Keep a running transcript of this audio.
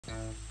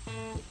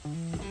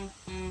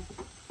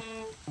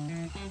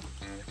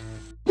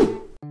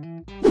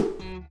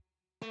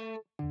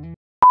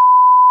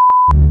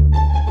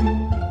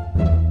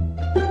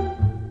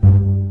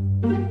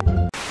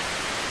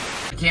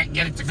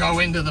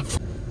into the...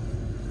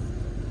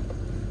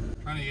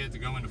 Trying to get it to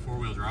go into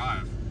four-wheel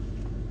drive.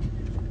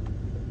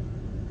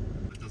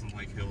 It doesn't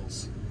like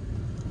hills.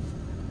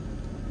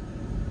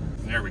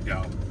 There we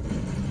go.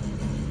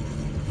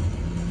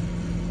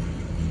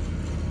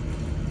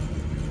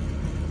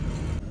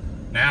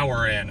 Now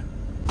we're in.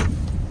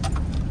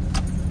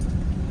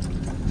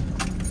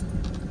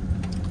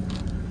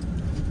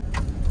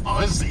 Oh,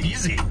 this is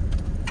easy.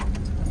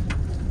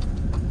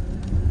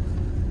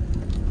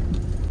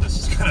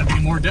 This is gonna be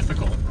more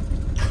difficult.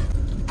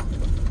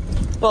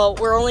 Well,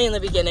 we're only in the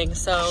beginning,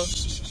 so...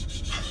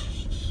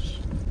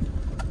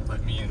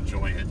 Let me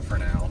enjoy it for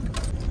now.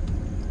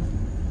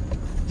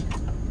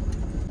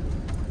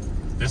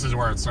 This is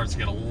where it starts to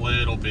get a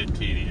little bit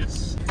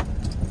tedious.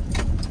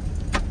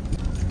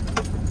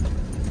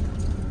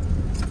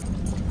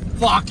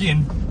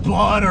 Fucking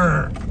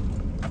butter!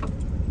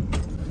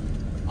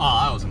 Oh,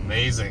 that was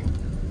amazing.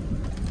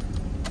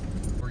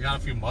 We got a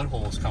few mud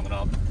holes coming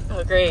up.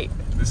 Oh, great.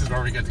 This is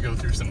where we get to go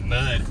through some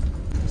mud.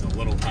 There's a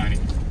little tiny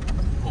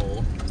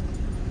hole.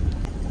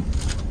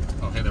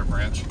 Oh, hey there,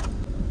 branch.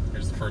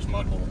 Here's the first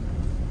mud hole.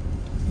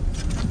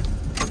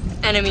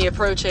 Enemy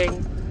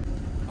approaching.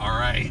 All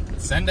right,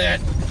 send it.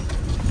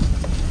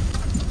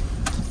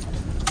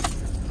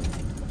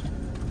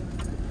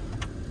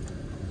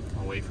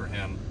 I'll wait for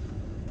him.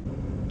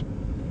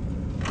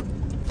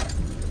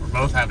 We're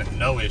both having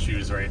no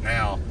issues right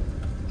now.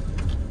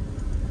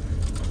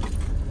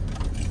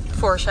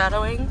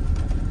 Foreshadowing.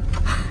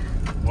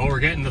 Well, we're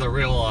getting to the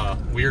real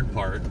weird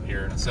part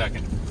here in a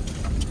second.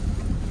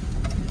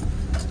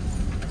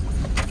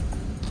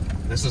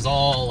 This is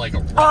all like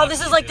a... Oh,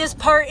 this is like this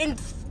part in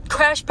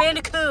Crash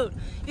Bandicoot.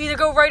 You either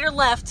go right or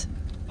left.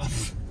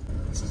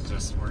 This is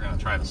just, we're gonna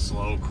try to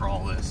slow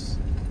crawl this.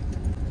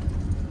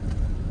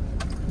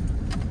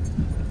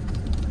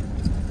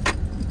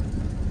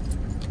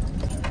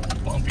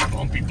 Bumpy,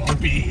 bumpy,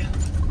 bumpy.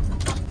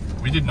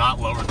 We did not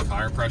lower the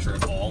tire pressure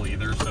at all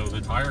either, so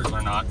the tires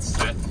are not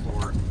set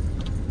for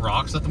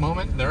rocks at the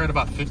moment. They're at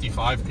about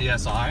 55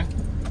 PSI,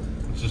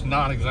 which is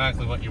not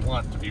exactly what you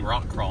want to be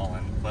rock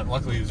crawling, but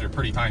luckily these are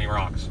pretty tiny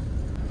rocks.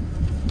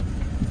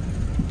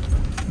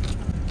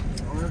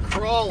 We're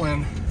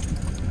crawling.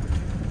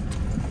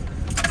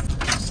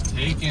 Just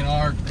taking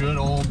our good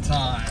old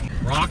time.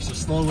 Rocks are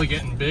slowly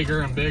getting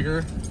bigger and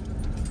bigger.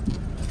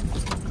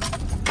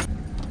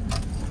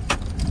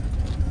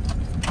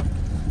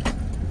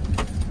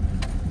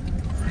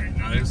 Alright,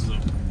 now this is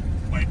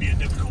might be a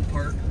difficult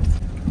part.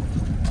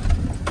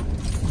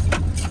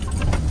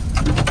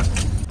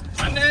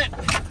 Send it!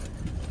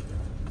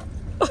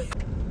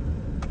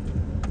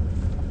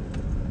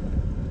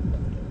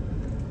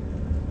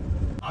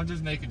 I'm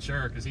just making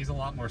sure, because he's a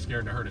lot more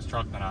scared to hurt his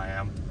truck than I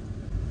am.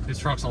 His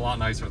truck's a lot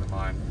nicer than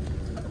mine.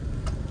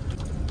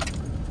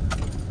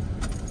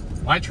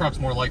 My truck's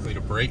more likely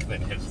to break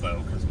than his,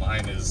 though, because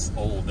mine is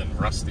old and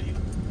rusty.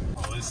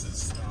 Oh, this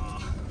is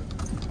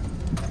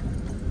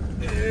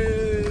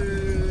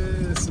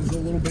a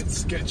little bit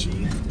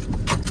sketchy.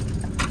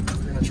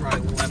 We're gonna try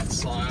left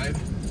side.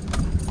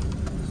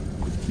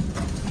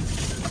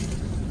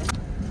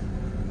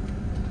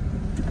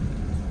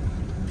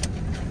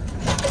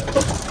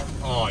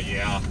 Oh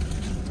yeah.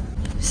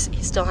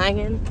 He's still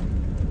hanging?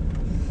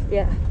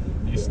 Yeah.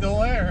 He's still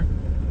there.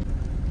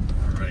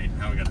 Alright,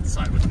 now we gotta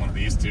decide which one of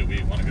these two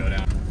we want to go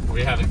down.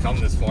 We haven't come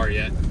this far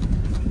yet.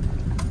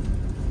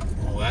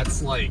 Oh,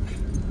 that's like...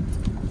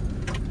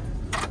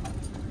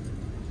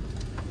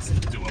 Let's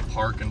do a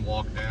park and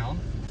walk down.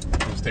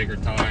 Just take our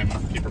time,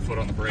 keep our foot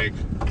on the brake.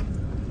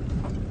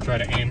 Try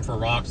to aim for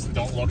rocks that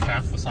don't look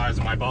half the size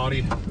of my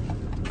body.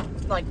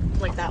 Like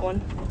that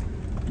one?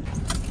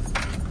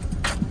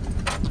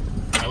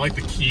 I like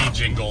the key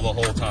jingle the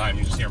whole time.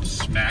 You just hear him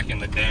smacking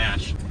the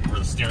dash, or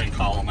the steering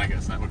column, I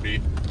guess that would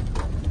be.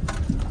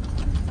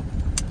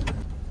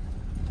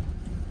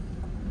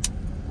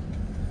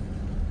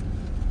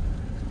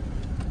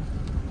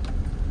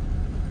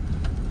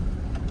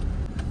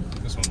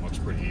 This one looks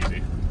pretty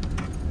easy.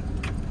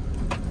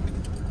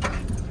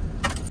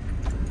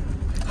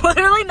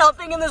 Literally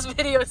nothing in this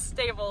video is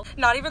stable.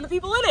 Not even the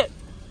people in it.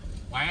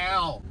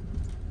 Wow.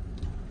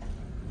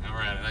 Now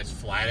we're at a nice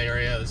flat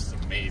area. This is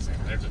amazing.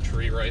 There's a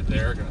tree right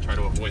there. Gonna try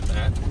to avoid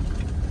that.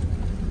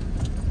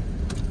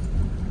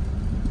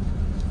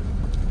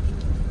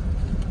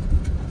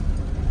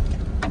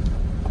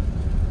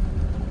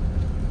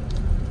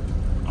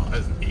 Oh,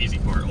 that's an easy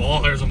part.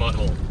 Oh, there's a mud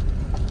hole.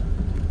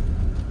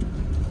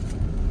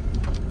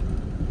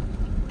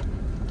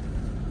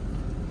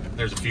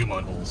 There's a few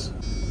mud holes.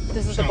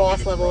 This is the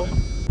boss level.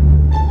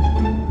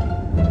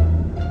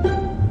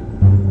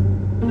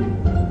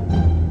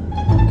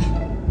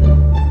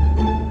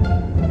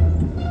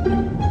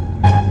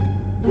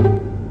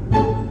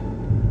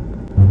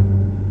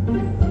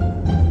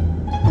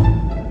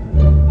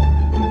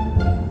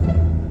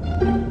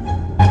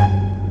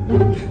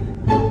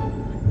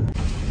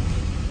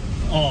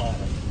 Oh,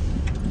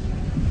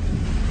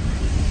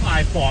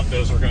 I thought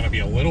those were going to be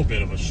a little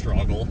bit of a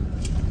struggle.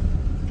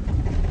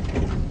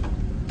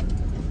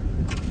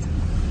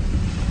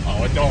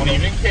 Oh, don't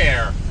even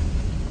care.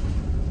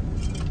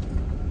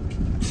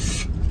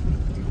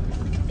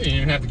 You didn't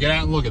even have to get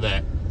out and look at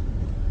that.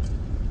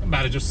 I'm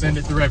about to just send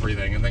it through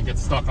everything and then get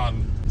stuck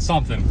on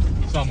something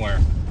somewhere.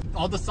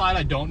 I'll decide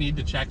I don't need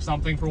to check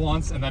something for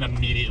once and then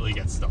immediately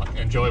get stuck,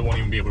 and Joey won't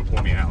even be able to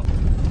pull me out.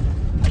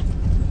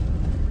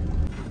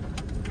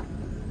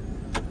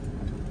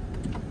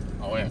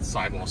 Oh yeah,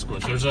 sidewall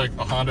squish. There's like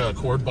a Honda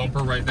Accord bumper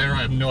right there.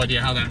 I have no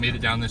idea how that made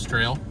it down this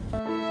trail.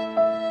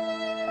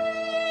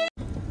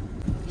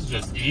 This is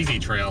just easy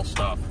trail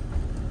stuff.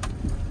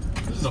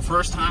 This is the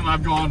first time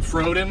I've gone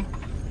Offroading,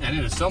 and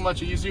it is so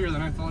much easier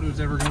than I thought it was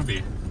ever going to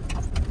be.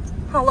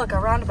 Oh look, a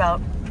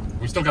roundabout.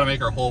 We still got to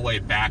make our whole way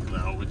back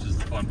though, which is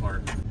the fun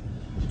part.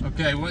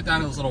 Okay, we went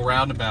down to this little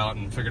roundabout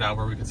and figured out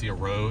where we could see a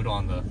road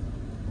on the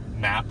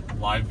map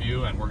live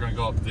view, and we're going to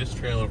go up this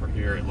trail over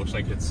here. It looks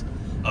like it's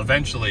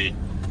eventually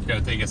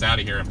going to take us out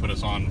of here and put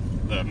us on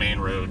the main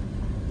road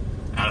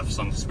out of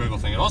some squiggle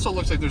thing. It also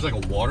looks like there's like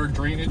a water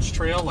drainage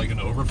trail, like an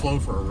overflow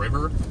for a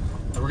river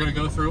that we're going to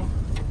go through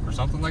or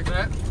something like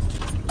that.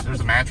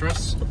 There's a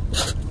mattress,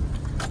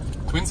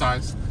 twin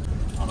size.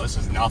 Oh, this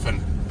is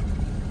nothing.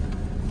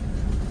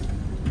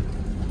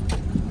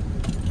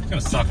 It's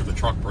gonna suck if the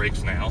truck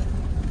breaks now.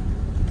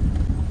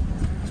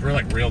 So we're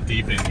like real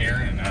deep in here,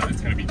 and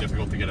it's gonna be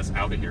difficult to get us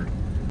out of here.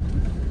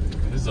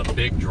 This is a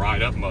big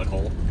dried up mud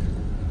hole.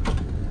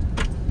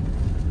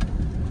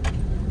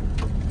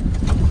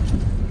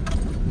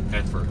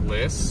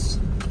 Effortless.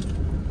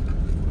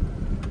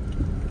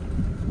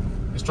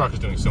 This truck is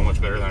doing so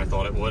much better than I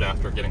thought it would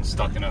after getting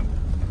stuck in a...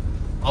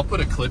 I'll put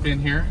a clip in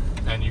here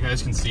and you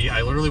guys can see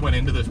I literally went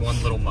into this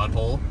one little mud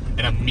hole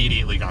and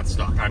immediately got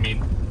stuck. I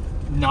mean,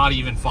 not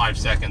even 5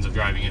 seconds of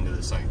driving into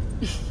this thing.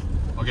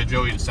 I'll get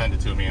Joey to send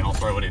it to me and I'll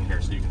throw it in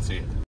here so you can see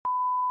it.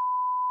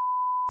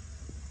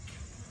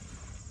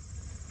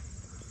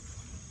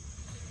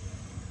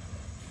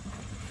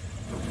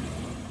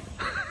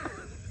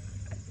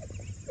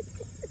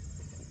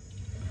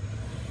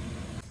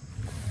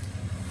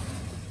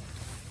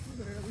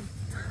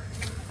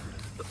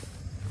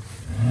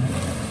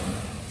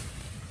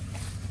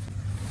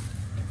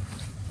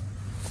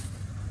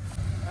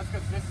 That's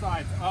because this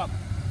side's up.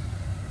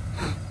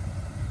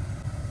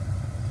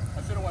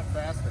 I should have went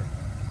faster.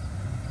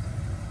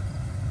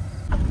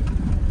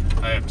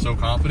 I am so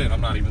confident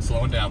I'm not even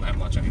slowing down that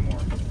much anymore.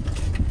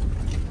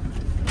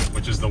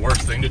 Which is the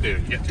worst thing to do. You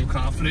get too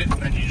confident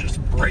and then you just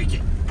break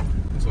it.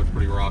 This looks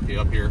pretty rocky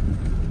up here.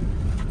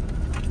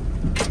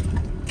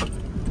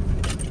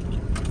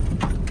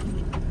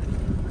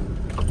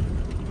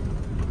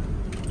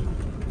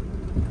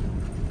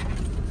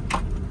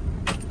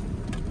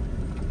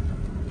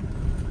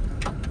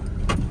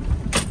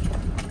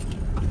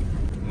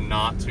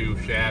 Not too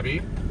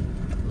shabby.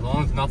 As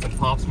long as nothing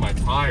pops my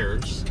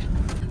tires.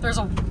 There's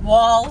a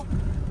wall.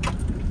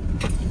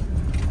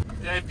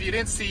 If you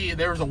didn't see,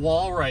 there was a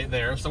wall right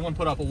there. Someone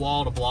put up a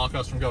wall to block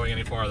us from going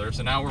any farther.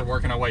 So now we're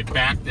working our way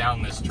back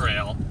down this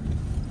trail.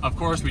 Of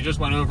course, we just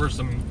went over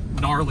some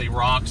gnarly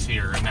rocks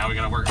here, and now we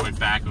gotta work our way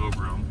back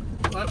over them.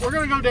 But we're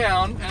gonna go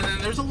down, and then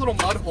there's a little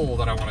mud hole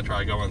that I wanna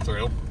try going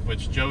through,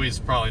 which Joey's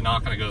probably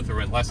not gonna go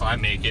through unless I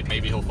make it.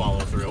 Maybe he'll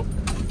follow through.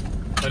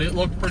 But it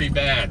looked pretty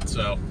bad,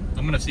 so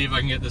I'm gonna see if I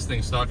can get this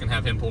thing stuck and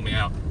have him pull me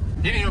out.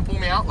 He didn't even pull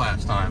me out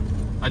last time.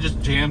 I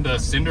just jammed a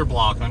cinder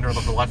block under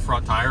the left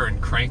front tire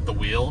and cranked the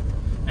wheel,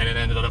 and it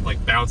ended up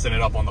like bouncing it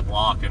up on the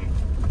block and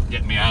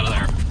getting me out of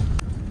there.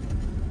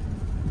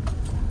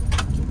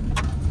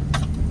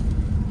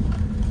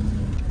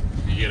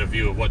 You get a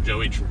view of what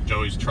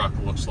Joey's truck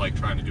looks like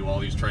trying to do all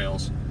these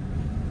trails.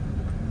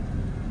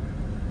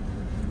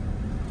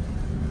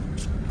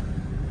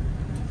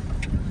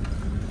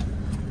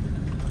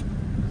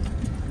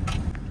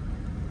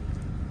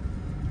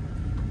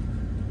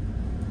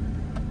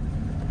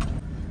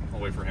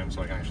 Wait for him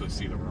so I can actually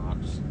see the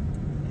rocks.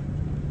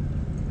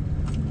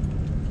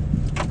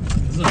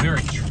 This is a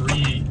very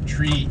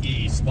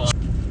tree-y spot.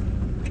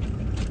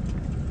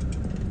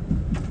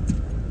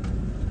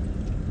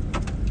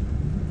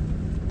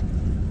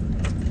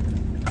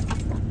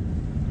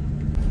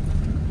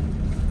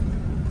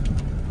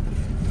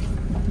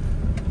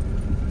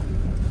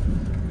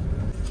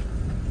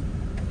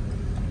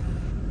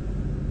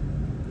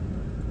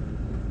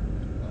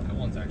 That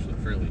one's actually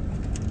fairly...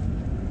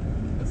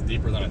 That's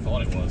deeper than I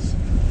thought it was.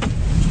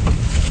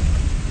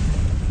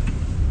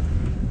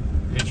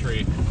 Hey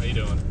tree, how you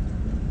doing?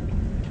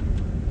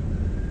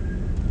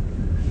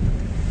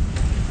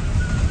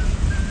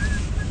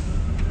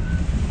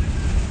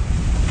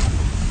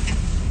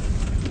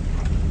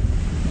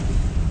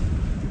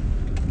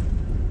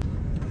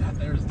 That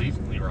there's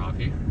decently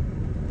rocky.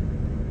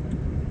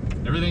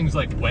 Everything's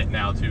like wet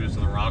now too, so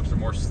the rocks are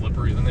more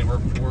slippery than they were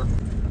before.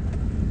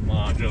 Come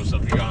on,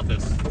 Joseph, you got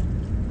this.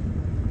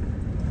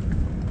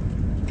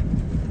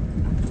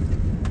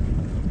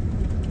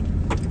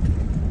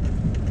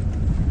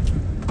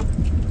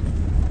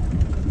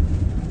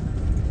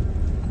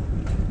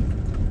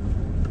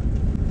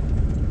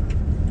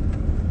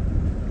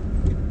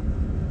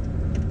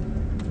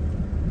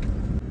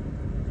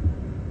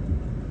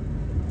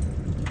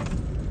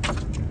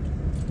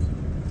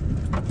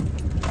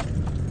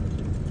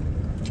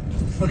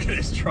 Look at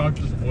his truck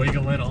just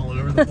wiggling all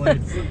over the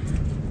place.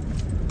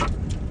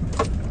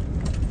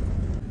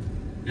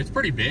 It's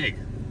pretty big.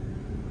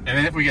 And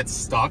then if we get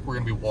stuck, we're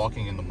gonna be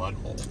walking in the mud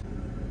hole.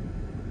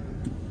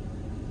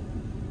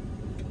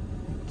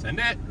 Send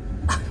it.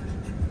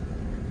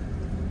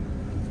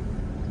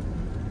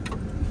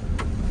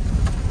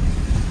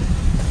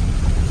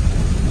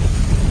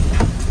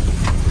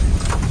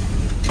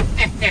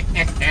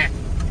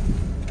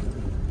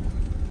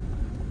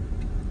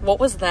 What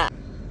was that?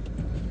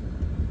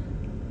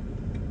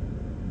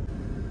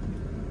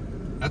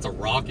 That's a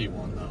rocky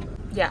one, though.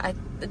 Yeah, I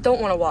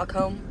don't want to walk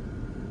home.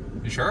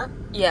 You sure?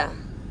 Yeah,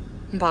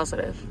 I'm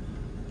positive.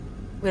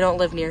 We don't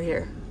live near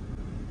here.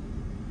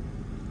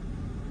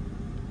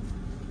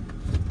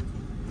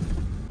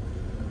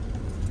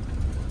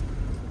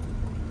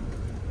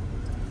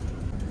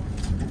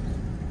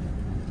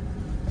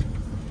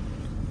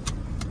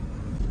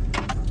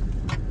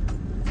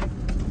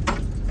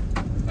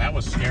 That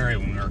was scary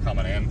when we were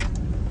coming in.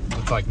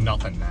 Looks like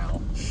nothing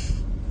now.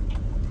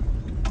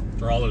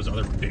 For all those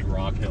other big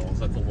rock hills,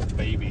 that's a little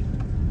baby.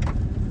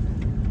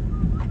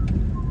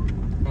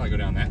 Probably go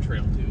down that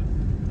trail too.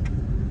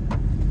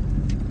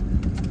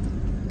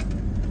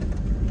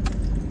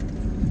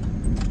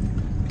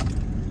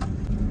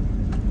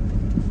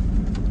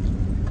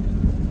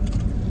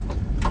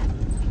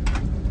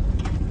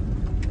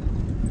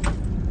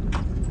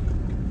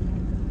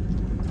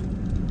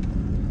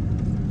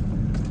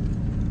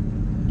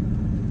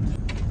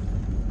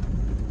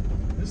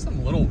 There's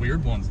some little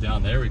weird ones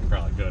down there we could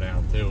probably go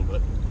down too,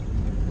 but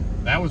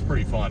that was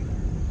pretty fun.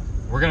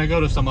 We're gonna go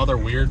to some other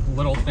weird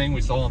little thing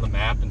we saw on the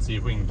map and see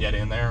if we can get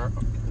in there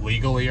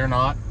legally or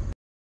not.